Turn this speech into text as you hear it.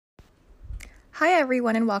Hi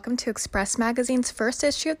everyone and welcome to Xpress Magazine's first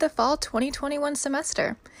issue of the fall 2021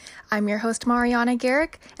 semester. I'm your host Mariana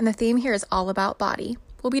Garrick, and the theme here is all about body.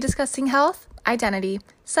 We'll be discussing health, identity,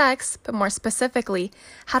 sex, but more specifically,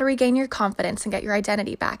 how to regain your confidence and get your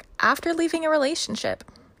identity back after leaving a relationship.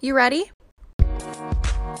 You ready?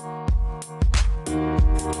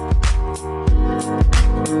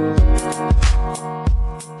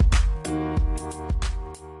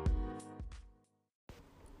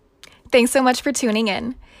 Thanks so much for tuning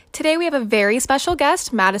in. Today we have a very special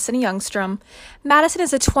guest, Madison Youngstrom. Madison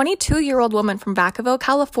is a 22-year-old woman from Vacaville,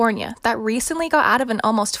 California that recently got out of an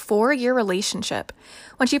almost 4-year relationship.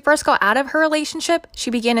 When she first got out of her relationship,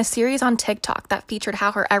 she began a series on TikTok that featured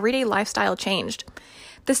how her everyday lifestyle changed.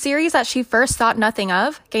 The series that she first thought nothing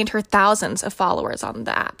of gained her thousands of followers on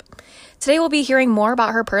the app. Today we'll be hearing more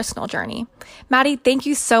about her personal journey. Maddie, thank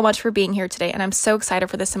you so much for being here today, and I'm so excited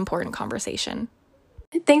for this important conversation.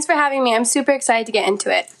 Thanks for having me. I'm super excited to get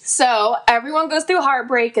into it. So, everyone goes through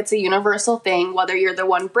heartbreak. It's a universal thing. Whether you're the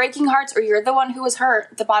one breaking hearts or you're the one who was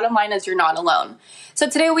hurt, the bottom line is you're not alone. So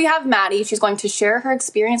today we have Maddie. She's going to share her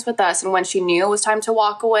experience with us and when she knew it was time to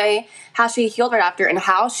walk away, how she healed right after, and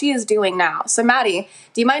how she is doing now. So Maddie,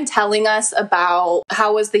 do you mind telling us about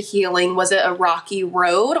how was the healing? Was it a rocky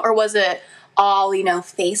road or was it all,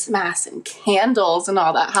 face masks and candles and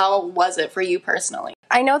all that? How was it for you personally?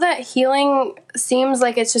 I know that healing seems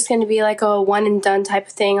like it's just going to be like a one and done type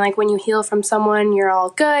of thing. Like when you heal from someone, you're all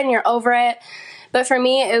good and you're over it. But for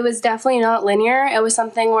me, it was definitely not linear. It was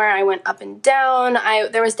something where I went up and down.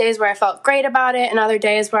 There was days where I felt great about it and other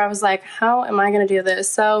days where I was like, how am I going to do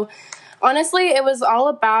this? So honestly, it was all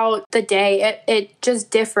about the day. It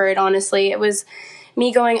just differed, honestly. It was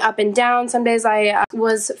me going up and down. Some days I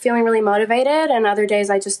was feeling really motivated and other days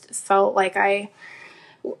I just felt like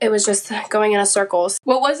it was just going in a circle.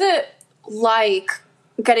 What was it like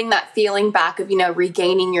getting that feeling back of,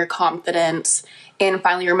 regaining your confidence and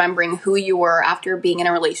finally remembering who you were after being in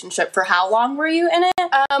a relationship? For how long were you in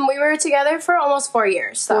it? We were together for almost 4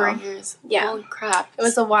 years. So. 4 years. Yeah. Holy crap. It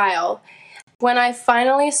was a while. When I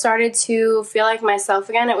finally started to feel like myself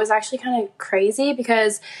again, it was actually kind of crazy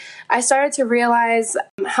because I started to realize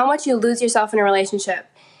how much you lose yourself in a relationship.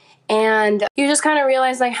 And you just kind of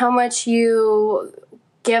realize like how much you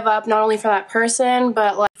give up not only for that person,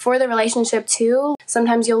 but like for the relationship too.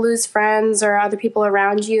 Sometimes you'll lose friends or other people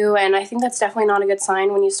around you, and I think that's definitely not a good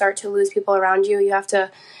sign when you start to lose people around you. You have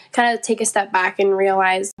to kind of take a step back and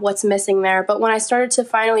realize what's missing there. But when I started to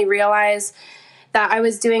finally realize that I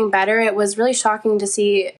was doing better, it was really shocking to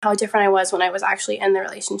see how different I was when I was actually in the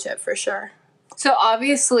relationship, for sure. So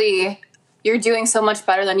obviously, you're doing so much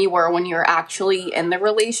better than you were when you were actually in the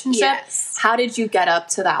relationship. Yes. How did you get up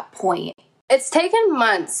to that point? It's taken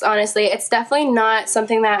months, honestly. It's definitely not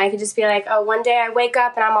something that I could just be like, oh, one day I wake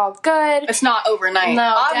up and I'm all good. It's not overnight.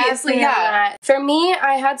 No, obviously, yeah. Not. For me,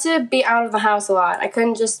 I had to be out of the house a lot. I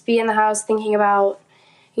couldn't just be in the house thinking about,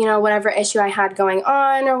 whatever issue I had going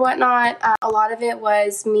on or whatnot. A lot of it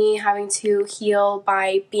was me having to heal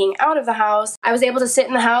by being out of the house. I was able to sit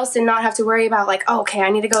in the house and not have to worry about like, oh, okay, I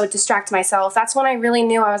need to go distract myself. That's when I really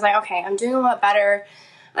knew I was like, okay, I'm doing a lot better.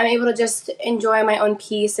 I'm able to just enjoy my own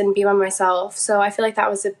peace and be by myself. So I feel like that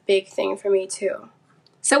was a big thing for me too.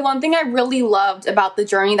 So one thing I really loved about the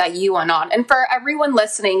journey that you went on, and for everyone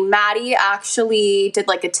listening, Maddie actually did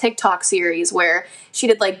like a TikTok series where she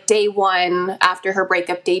did like day 1 after her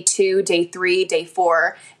breakup, day 2, day 3, day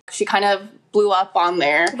 4. She kind of blew up on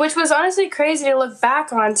there. Which was honestly crazy to look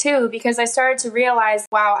back on too, because I started to realize,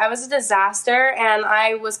 wow, I was a disaster and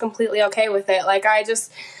I was completely okay with it. Like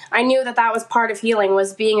I knew that was part of healing,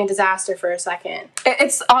 was being a disaster for a second.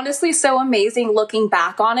 It's honestly so amazing looking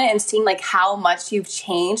back on it and seeing like how much you've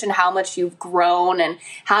changed and how much you've grown and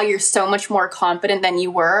how you're so much more confident than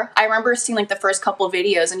you were. I remember seeing like the first couple of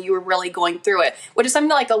videos and you were really going through it, which is something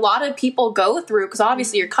that, like a lot of people go through because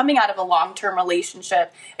obviously you're coming out of a long-term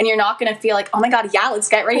relationship and you're not going to feel like, oh my God, yeah, let's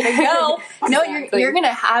get ready to go. Exactly. No, you're going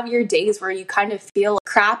to have your days where you kind of feel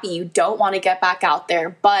crappy. You don't want to get back out there,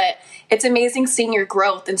 but it's amazing seeing your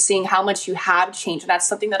growth and seeing how much you have changed. And that's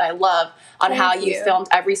something that I love on how you filmed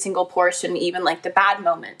every single portion, even like the bad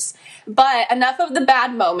moments. But enough of the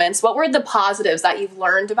bad moments. What were the positives that you've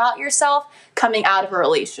learned about yourself coming out of a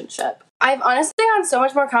relationship? I've honestly gotten so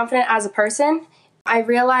much more confident as a person. I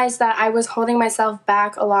realized that I was holding myself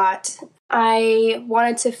back a lot. I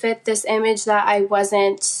wanted to fit this image that I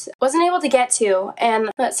wasn't able to get to. And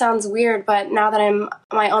that sounds weird, but now that I'm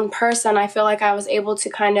my own person, I feel like I was able to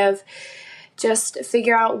kind of just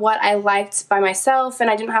figure out what I liked by myself,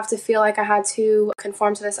 and I didn't have to feel like I had to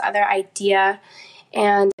conform to this other idea.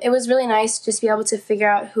 And it was really nice to just be able to figure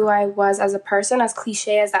out who I was as a person, as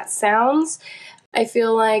cliche as that sounds. I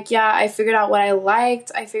feel like, yeah, I figured out what I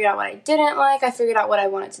liked, I figured out what I didn't like, I figured out what I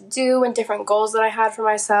wanted to do and different goals that I had for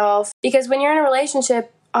myself. Because when you're in a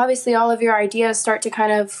relationship, obviously all of your ideas start to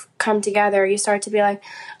kind of come together. You start to be like,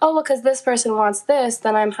 oh, well, because this person wants this,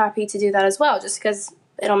 then I'm happy to do that as well, just because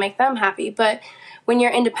it'll make them happy. But when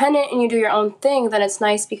you're independent and you do your own thing, then it's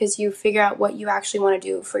nice because you figure out what you actually want to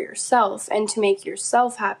do for yourself and to make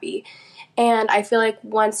yourself happy. And I feel like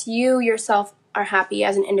once you yourself are happy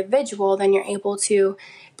as an individual, then you're able to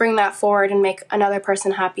bring that forward and make another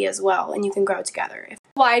person happy as well, and you can grow together.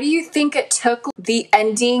 Why do you think it took the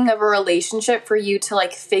ending of a relationship for you to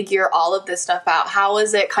like figure all of this stuff out? How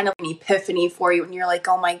was it kind of an epiphany for you and you're like,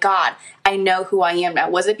 oh my God, I know who I am now?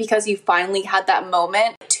 Was it because you finally had that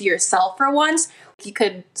moment to yourself for once? You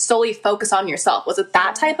could solely focus on yourself. Was it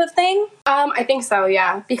that type of thing? I think so,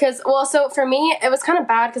 yeah. Because, well, so for me, it was kind of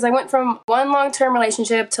bad because I went from one long-term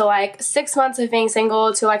relationship to like 6 months of being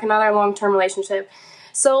single to like another long-term relationship.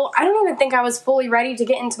 So I don't even think I was fully ready to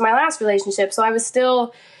get into my last relationship. So I was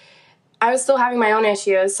still having my own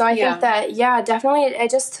issues. So I think that, yeah, definitely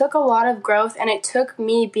it just took a lot of growth, and it took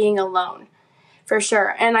me being alone for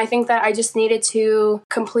sure. And I think that I just needed to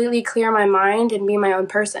completely clear my mind and be my own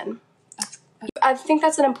person. I think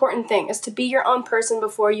that's an important thing, is to be your own person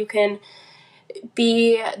before you can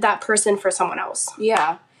be that person for someone else.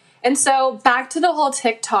 Yeah. And so back to the whole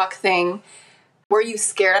TikTok thing, were you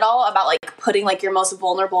scared at all about like putting like your most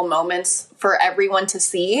vulnerable moments for everyone to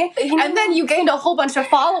see? And then you gained a whole bunch of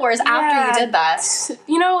followers after you did that.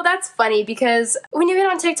 You know, that's funny because when you get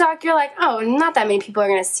on TikTok, you're like, oh, not that many people are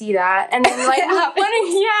going to see that. And then like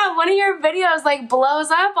one of your videos like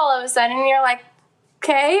blows up all of a sudden, and you're like,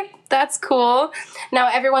 okay, that's cool. Now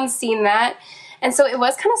everyone's seen that. And so it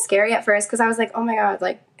was kind of scary at first because I was like, oh my God,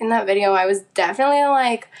 like in that video, I was definitely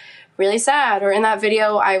like really sad. Or in that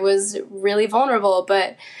video, I was really vulnerable.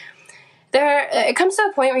 But it comes to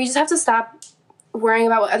a point where you just have to stop worrying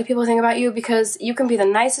about what other people think about you, because you can be the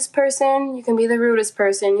nicest person, you can be the rudest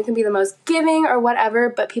person, you can be the most giving or whatever,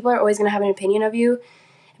 but people are always going to have an opinion of you.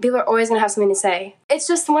 People are always going to have something to say. It's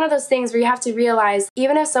just one of those things where you have to realize,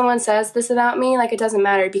 even if someone says this about me, like it doesn't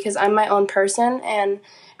matter because I'm my own person. And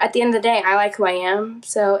at the end of the day, I like who I am.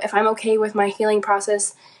 So if I'm okay with my healing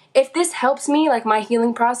process, if this helps me, like my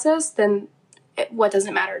healing process, then what does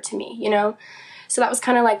it matter to me, you know? So that was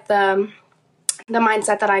kind of like the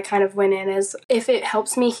mindset that I kind of went in, is if it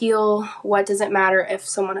helps me heal, what does it matter if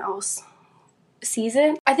someone else sees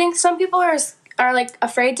it? I think some people are like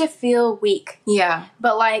afraid to feel weak. Yeah.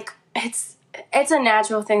 But like it's a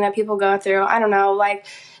natural thing that people go through. I don't know, like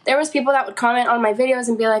there was people that would comment on my videos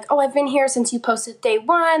and be like, oh, I've been here since you posted day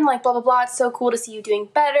one, like blah blah blah, it's so cool to see you doing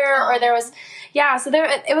better. Or there was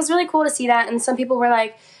it was really cool to see that. And some people were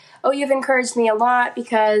like, oh, you've encouraged me a lot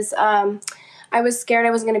because I was scared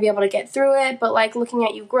I wasn't going to be able to get through it, but like looking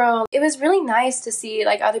at you grow, it was really nice to see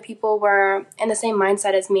like other people were in the same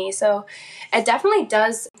mindset as me. So it definitely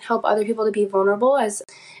does help other people to be vulnerable, as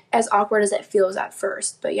awkward as it feels at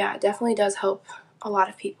first. But yeah, it definitely does help a lot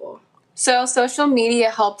of people. So social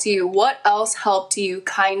media helped you. What else helped you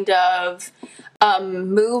kind of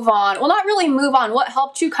move on? Well, not really move on. What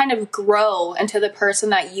helped you kind of grow into the person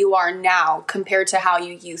that you are now compared to how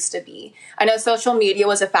you used to be? I know social media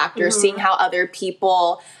was a factor, seeing how other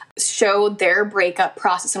people showed their breakup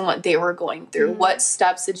process and what they were going through. What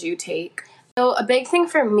steps did you take? So a big thing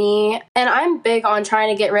for me, and I'm big on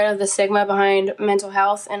trying to get rid of the stigma behind mental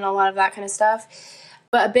health and a lot of that kind of stuff,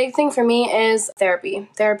 but a big thing for me is therapy.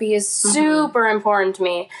 Therapy is super important to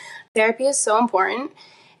me. Therapy is so important.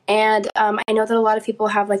 And I know that a lot of people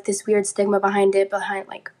have like this weird stigma behind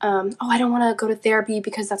like, oh, I don't want to go to therapy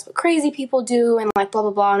because that's what crazy people do and like blah,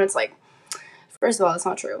 blah, blah. And it's like, first of all, it's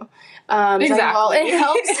not true. Exactly. All,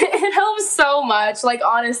 it helps so much. Like,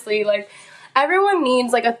 honestly, like everyone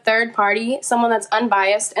needs like a third party, someone that's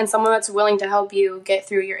unbiased and someone that's willing to help you get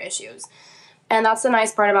through your issues. And that's the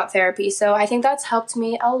nice part about therapy. So I think that's helped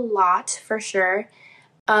me a lot for sure.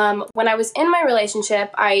 When I was in my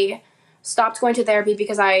relationship, I stopped going to therapy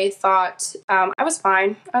because I thought I was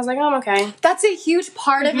fine. I was like, oh, I'm okay. That's a huge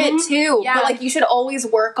part of it too. Yeah. But like you should always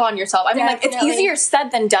work on yourself. I mean, like it's easier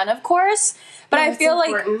said than done, of course. But I feel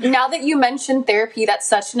important. Like now that you mentioned therapy, that's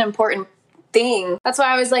such an important thing. That's why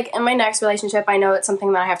I was like, in my next relationship, I know it's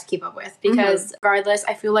something that I have to keep up with. Because regardless,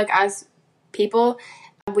 I feel like as people,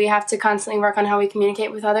 we have to constantly work on how we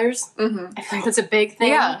communicate with others. I feel like that's a big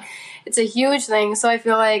thing. Yeah. It's a huge thing. So I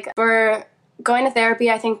feel like for going to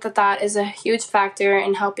therapy, I think that is a huge factor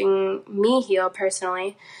in helping me heal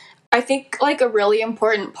personally. I think like a really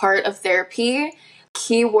important part of therapy,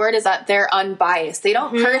 key word is that they're unbiased. They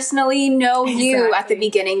don't personally know you at the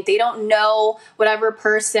beginning. They don't know whatever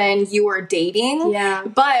person you are dating. Yeah.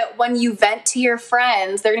 But when you vent to your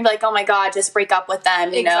friends, they're gonna be like, oh my God, just break up with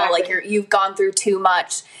them. You know, like you've gone through too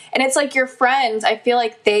much. And it's like your friends, I feel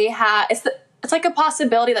like they have, it's like a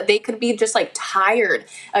possibility that they could be just like tired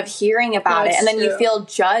of hearing about it. And then you feel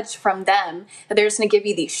judged from them that they're just going to give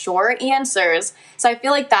you these short answers. So I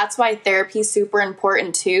feel like that's why therapy is super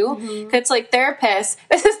important too. Because it's like therapists,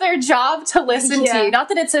 this is their job to listen to you. Not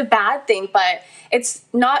that it's a bad thing, but it's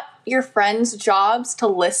not your friends' jobs to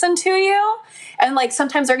listen to you. And like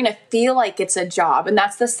sometimes they're going to feel like it's a job. And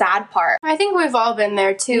that's the sad part. I think we've all been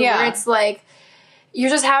there too, where it's like, you're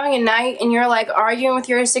just having a night and you're like arguing with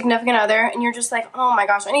your significant other and you're just like, oh my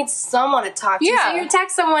gosh, I need someone to talk to. So you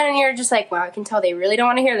text someone and you're just like, wow, I can tell they really don't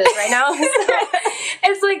want to hear this right now.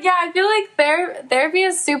 It's like, yeah, I feel like therapy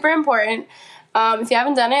is super important. If you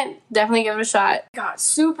haven't done it, definitely give it a shot. Got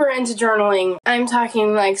super into journaling. I'm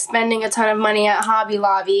talking like spending a ton of money at Hobby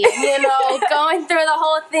Lobby, you know, going through the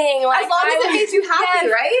whole thing. Like, as long as it made you happy,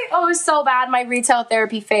 right? Oh, it was so bad. My retail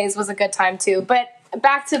therapy phase was a good time too. But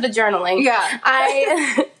back to the journaling. Yeah.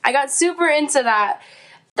 I got super into that.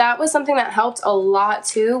 That was something that helped a lot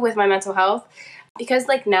too with my mental health. Because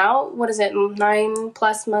like now, what is it,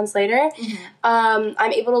 9+ months later,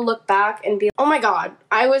 I'm able to look back and be, oh my God,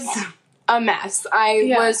 I was a mess.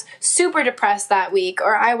 I was super depressed that week,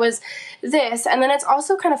 or I was this. And then it's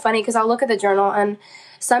also kind of funny because I'll look at the journal and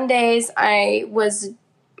some days I was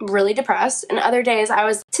really depressed, and other days I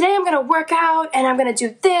was, today I'm gonna work out and I'm gonna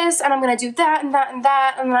do this and I'm gonna do that and that and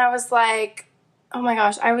that, and then I was like, oh my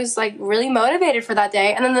gosh, I was like really motivated for that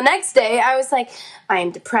day, and then the next day I was like, I am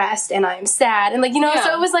depressed and I am sad, and like, you know,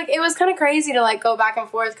 so it was like, it was kind of crazy to like go back and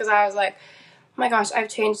forth because I was like, oh my gosh, I've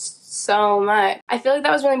changed so much. I feel like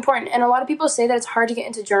that was really important, and a lot of people say that it's hard to get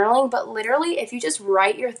into journaling, but literally if you just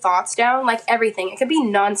write your thoughts down, like everything, it could be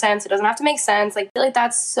nonsense, it doesn't have to make sense, like I feel like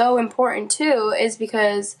that's so important too, is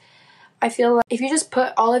because I feel like if you just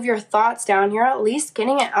put all of your thoughts down, you're at least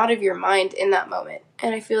getting it out of your mind in that moment,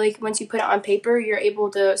 and I feel like once you put it on paper, you're able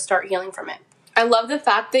to start healing from it. I love the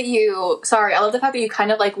fact that you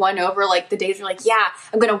kind of like went over like the days you're like, yeah,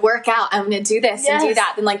 I'm going to work out, I'm going to do this and do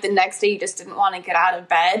that. Then like the next day you just didn't want to get out of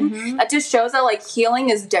bed. That just shows that like healing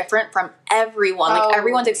is different from everyone. Like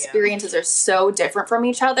everyone's experiences are so different from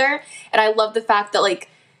each other. And I love the fact that like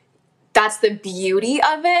that's the beauty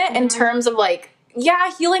of it in terms of like,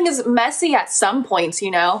 yeah, healing is messy at some points,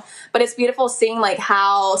 you know, but it's beautiful seeing like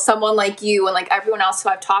how someone like you and like everyone else who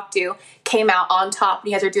I've talked to came out on top,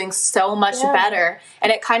 and you guys are doing so much better.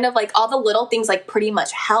 And it kind of like all the little things like pretty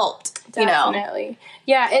much helped, you know? Definitely.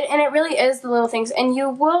 Yeah, and it really is the little things. And you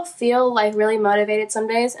will feel like really motivated some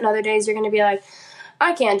days, and other days you're going to be like,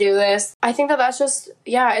 I can't do this. I think that that's just,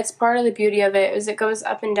 it's part of the beauty of it, is it goes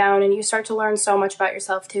up and down, and you start to learn so much about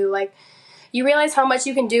yourself too. Like, you realize how much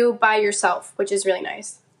you can do by yourself, which is really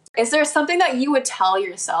nice. Is there something that you would tell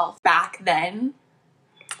yourself back then?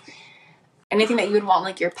 Anything that you would want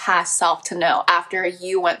like your past self to know after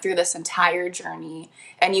you went through this entire journey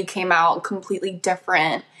and you came out completely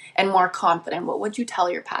different and more confident? What would you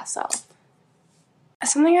tell your past self?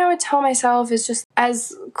 Something I would tell myself is just,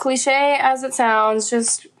 as cliche as it sounds,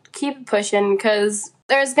 just keep pushing, because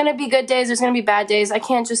there's going to be good days, there's going to be bad days. I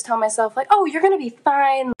can't just tell myself like, oh, you're going to be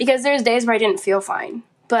fine, because there's days where I didn't feel fine.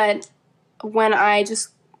 But when I just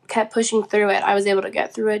kept pushing through it, I was able to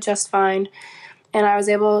get through it just fine. And I was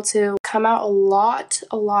able to come out a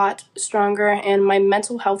lot stronger, and my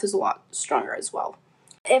mental health is a lot stronger as well.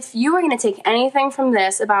 If you were going to take anything from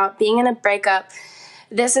this about being in a breakup,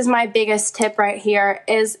 this is my biggest tip right here,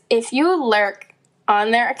 is if you lurk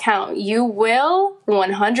on their account, you will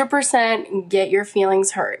 100% get your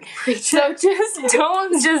feelings hurt. So just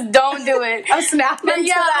don't do it. I'll snap into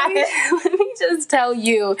that. Let me just tell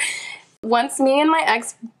you, once me and my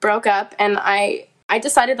ex broke up, and I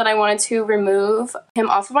decided that I wanted to remove him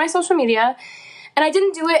off of my social media, and I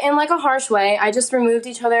didn't do it in like a harsh way. I just removed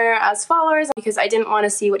each other as followers because I didn't want to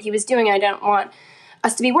see what he was doing, and I didn't want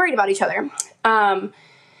us to be worried about each other.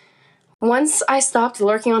 Once I stopped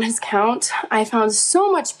lurking on his account, I found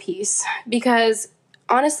so much peace, because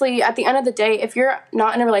honestly, at the end of the day, if you're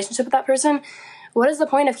not in a relationship with that person, what is the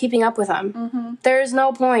point of keeping up with them? There's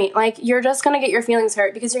no point. Like, you're just going to get your feelings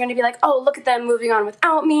hurt, because you're going to be like, oh, look at them moving on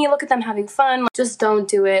without me. Look at them having fun. Just don't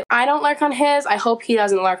do it. I don't lurk on his. I hope he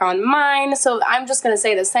doesn't lurk on mine. So I'm just going to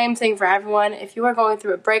say the same thing for everyone. If you are going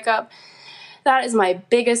through a breakup, that is my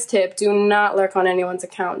biggest tip. Do not lurk on anyone's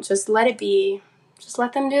account. Just let it be. Just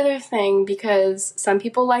let them do their thing, because some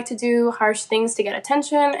people like to do harsh things to get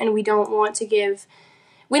attention, and we don't want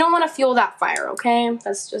we don't want to fuel that fire, okay?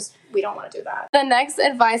 We don't want to do that. The next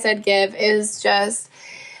advice I'd give is just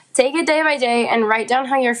take it day by day and write down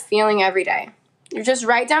how you're feeling every day. You just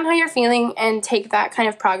write down how you're feeling and take that kind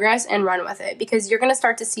of progress and run with it, because you're going to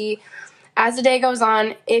start to see as the day goes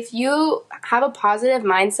on, if you have a positive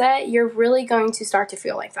mindset, you're really going to start to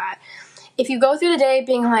feel like that. If you go through the day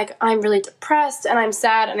being like, I'm really depressed and I'm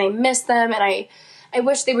sad and I miss them and I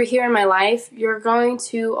wish they were here in my life, you're going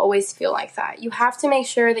to always feel like that. You have to make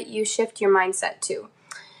sure that you shift your mindset too.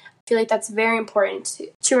 I feel like that's very important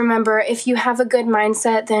to remember. If you have a good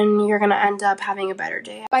mindset, then you're going to end up having a better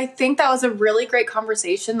day. I think that was a really great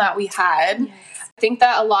conversation that we had. Yes. I think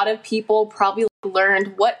that a lot of people probably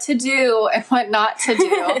learned what to do and what not to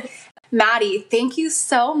do. Maddie, thank you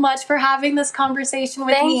so much for having this conversation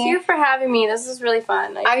with me. Thank you for having me. This is really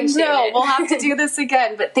fun. I know. We'll have to do this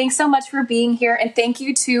again, but thanks so much for being here. And thank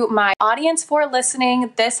you to my audience for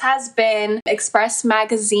listening. This has been Xpress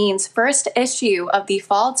Magazine's first issue of the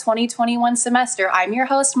fall 2021 semester. I'm your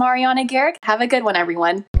host, Mariana Garrick. Have a good one,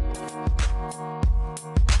 everyone.